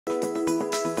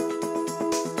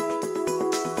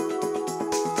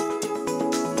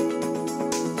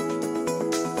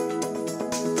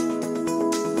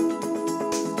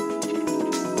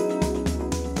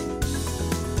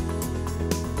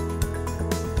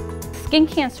Skin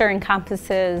cancer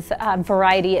encompasses a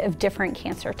variety of different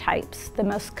cancer types. The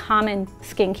most common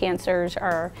skin cancers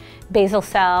are basal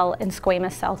cell and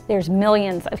squamous cell. There's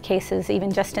millions of cases, even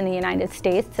just in the United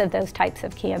States, of those types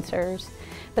of cancers.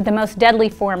 But the most deadly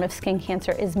form of skin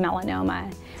cancer is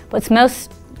melanoma. What's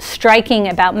most striking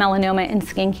about melanoma and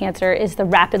skin cancer is the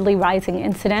rapidly rising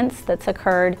incidence that's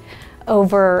occurred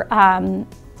over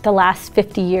the last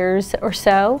 50 years or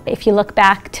so. If you look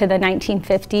back to the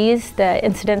 1950s, the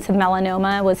incidence of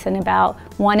melanoma was in about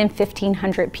 1 in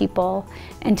 1,500 people,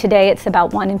 and today it's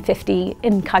about 1 in 50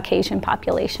 in Caucasian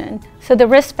population. So the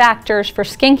risk factors for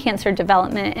skin cancer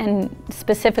development, and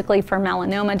specifically for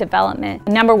melanoma development,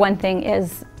 the number one thing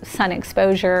is sun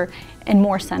exposure and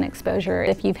more sun exposure.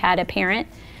 If you've had a parent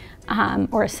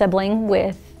or a sibling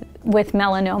with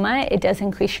melanoma, it does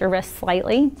increase your risk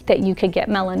slightly that you could get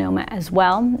melanoma as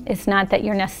well. It's not that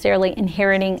you're necessarily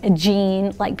inheriting a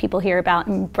gene like people hear about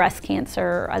in breast cancer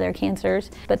or other cancers,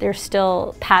 but there's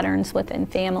still patterns within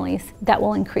families that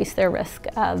will increase their risk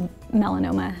of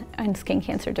melanoma and skin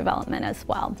cancer development as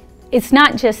well. It's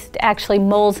not just actually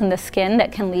moles in the skin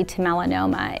that can lead to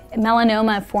melanoma.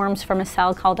 Melanoma forms from a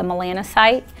cell called a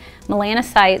melanocyte.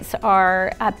 Melanocytes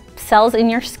are cells in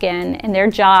your skin, and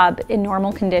their job in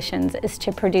normal conditions is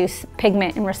to produce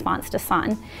pigment in response to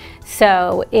sun.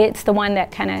 So it's the one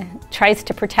that kind of tries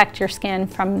to protect your skin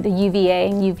from the UVA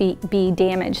and UVB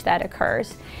damage that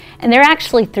occurs. And they're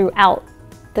actually throughout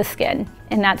the skin,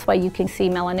 and that's why you can see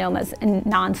melanomas in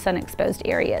non-sun exposed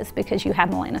areas, because you have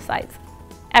melanocytes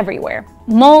everywhere.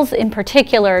 Moles in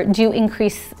particular do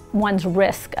increase one's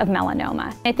risk of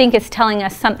melanoma. I think it's telling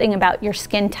us something about your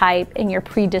skin type and your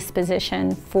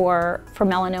predisposition for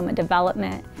melanoma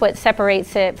development. What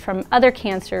separates it from other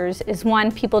cancers is, one,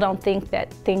 people don't think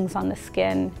that things on the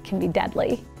skin can be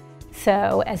deadly.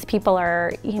 So as people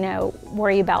are,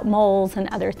 worry about moles and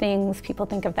other things, people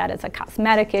think of that as a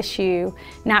cosmetic issue,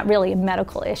 not really a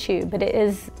medical issue, but it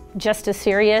is just as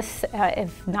serious,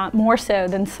 if not more so,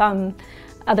 than some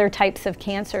other types of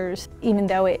cancers. Even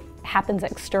though it happens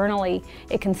externally,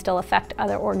 it can still affect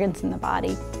other organs in the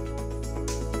body.